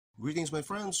Greetings my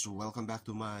friends, welcome back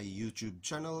to my YouTube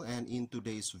channel, and in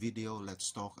today's video let's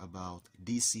talk about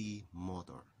DC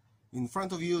motor. In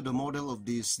front of you, the model of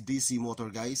this DC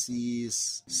motor guys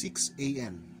is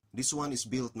 6AN. This one is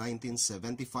built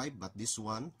 1975 but this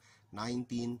one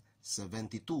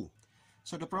 1972.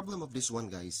 So the problem of this one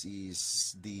guys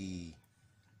is the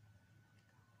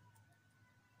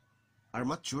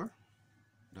armature.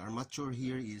 The armature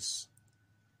here is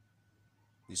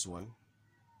this one.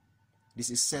 This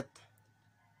is set.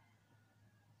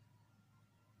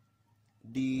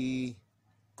 The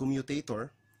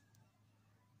commutator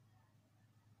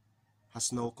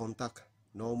has no contact,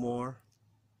 no more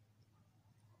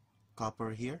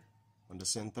copper here on the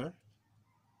center.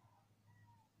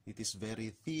 It is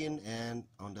very thin, and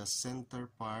on the center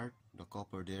part the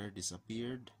copper there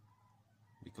disappeared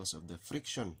because of the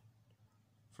friction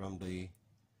from the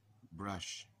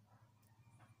brush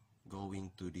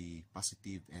going to the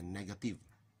positive and negative,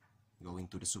 going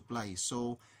to the supply.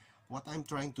 So what I'm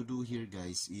trying to do here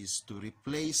guys is to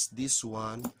replace this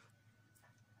one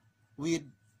with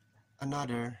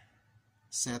another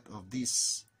set of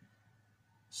this.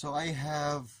 So I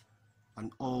have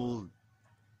an old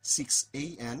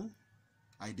 6AN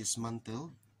I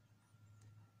dismantled,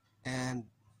 and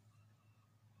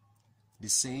the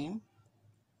same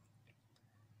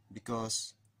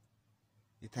because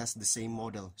it has the same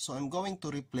model. So I'm going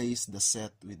to replace the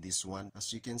set with this one.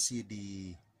 As you can see,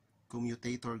 the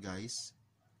commutator guys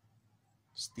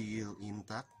still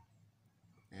intact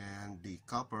and the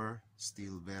copper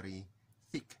still very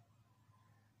thick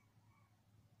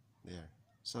there.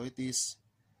 So it is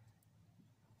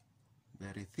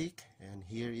very thick, and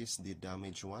here is the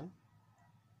damaged one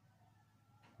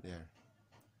there.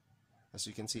 As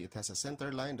you can see, it has a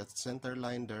center line. That center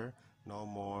line there, no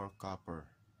more copper.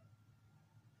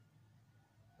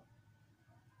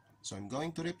 So I'm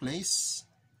going to replace.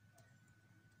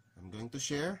 I'm going to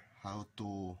share how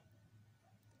to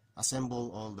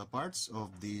assemble all the parts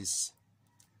of this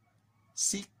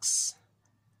 6AN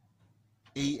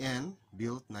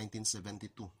built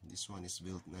 1972. This one is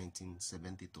built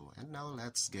 1972. And now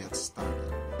let's get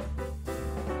started.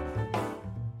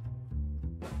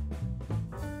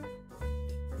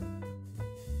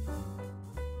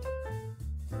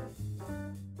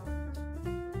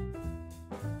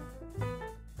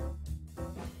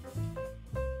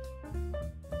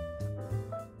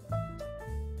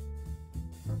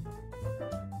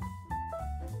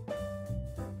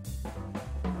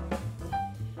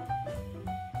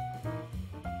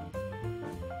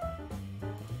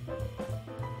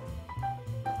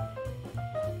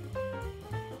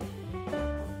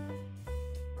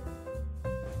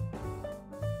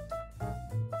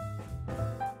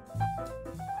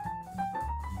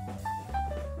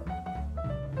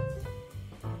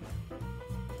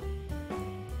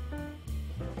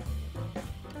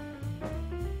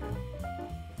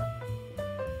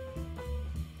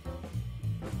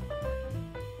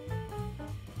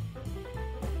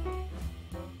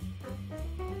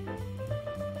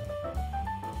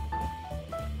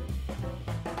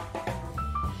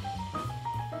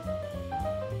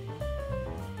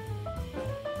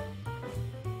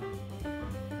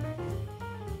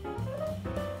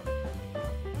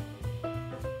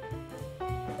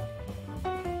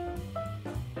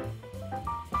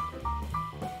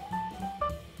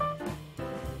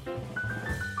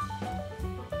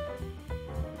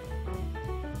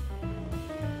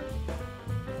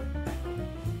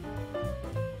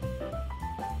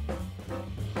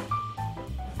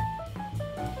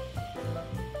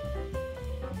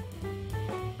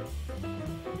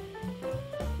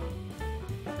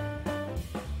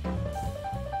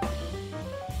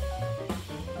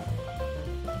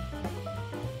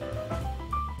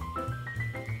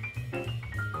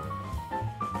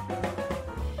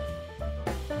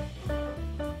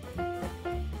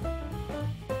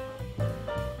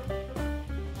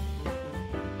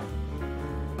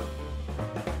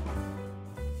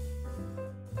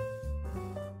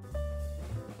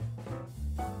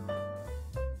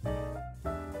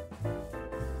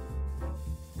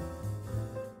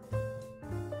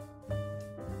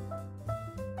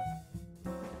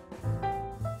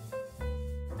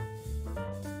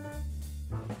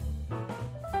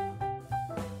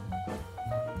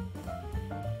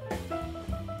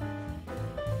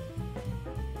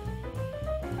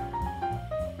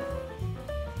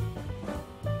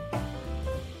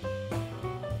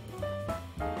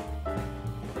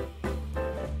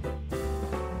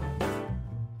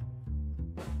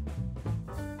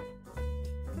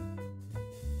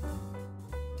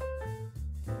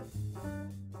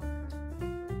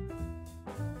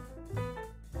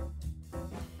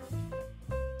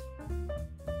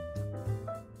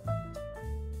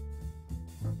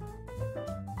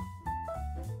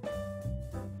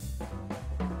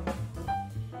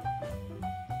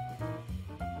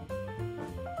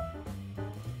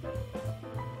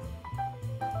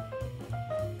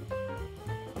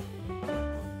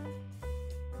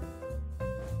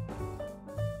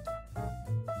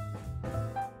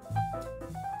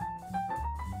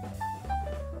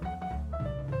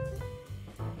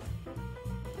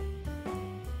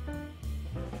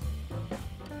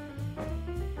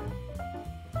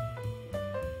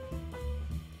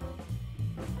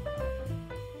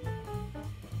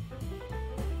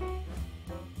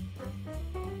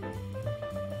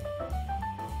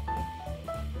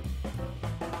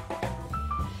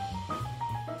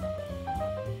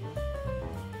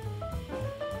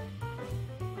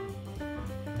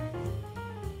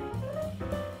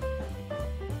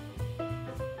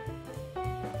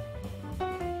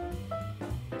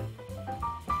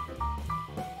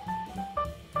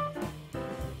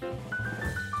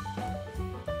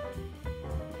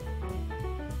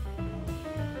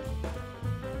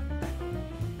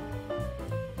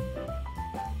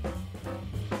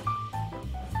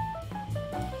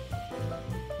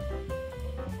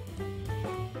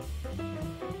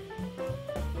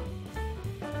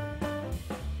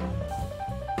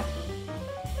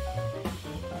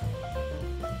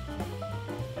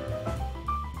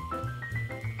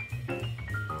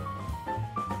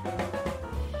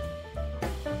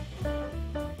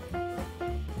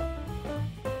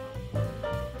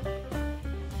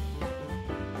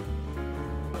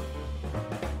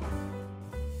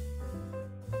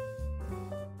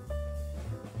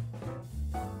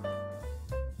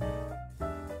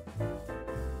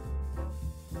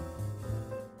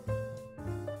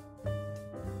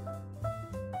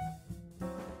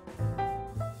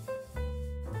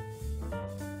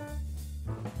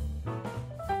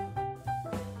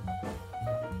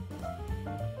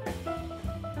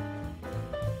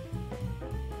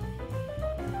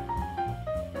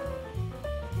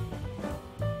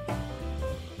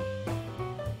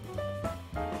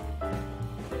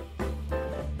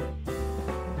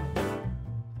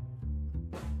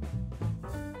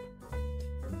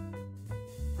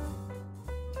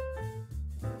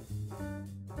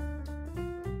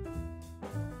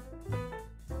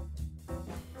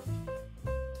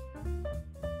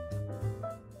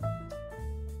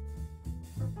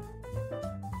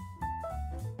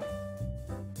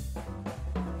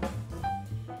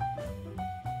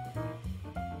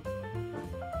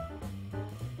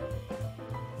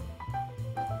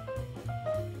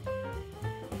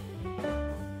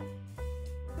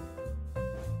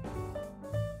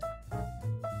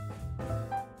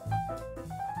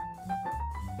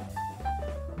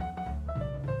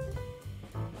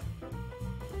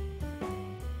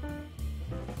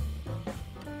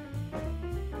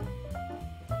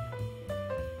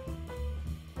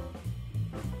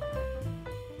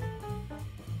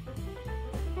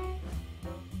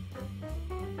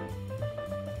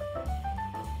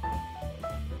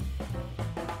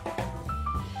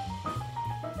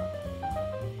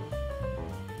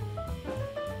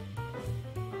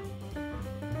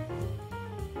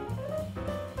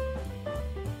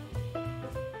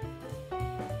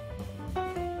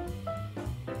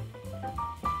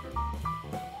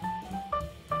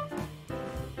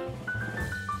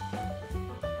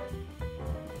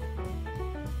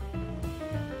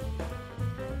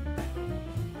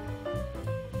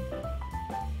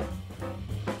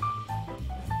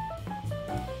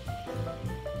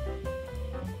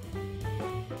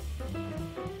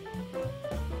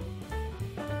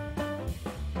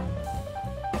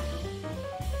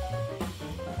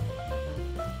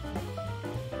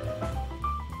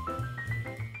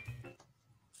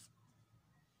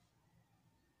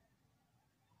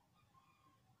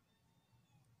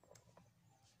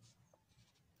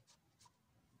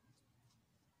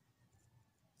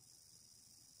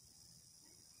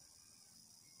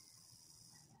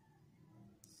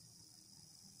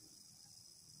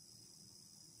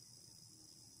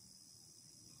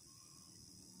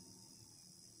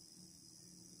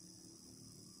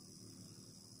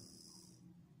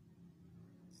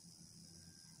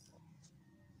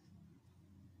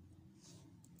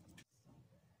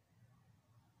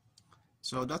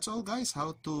 So that's all, guys,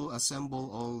 how to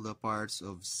assemble all the parts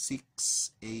of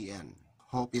 6AN.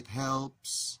 Hope it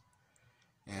helps,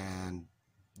 and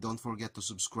don't forget to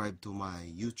subscribe to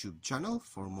my YouTube channel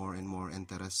for more and more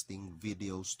interesting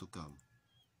videos to come.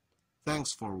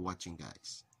 Thanks for watching,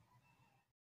 guys.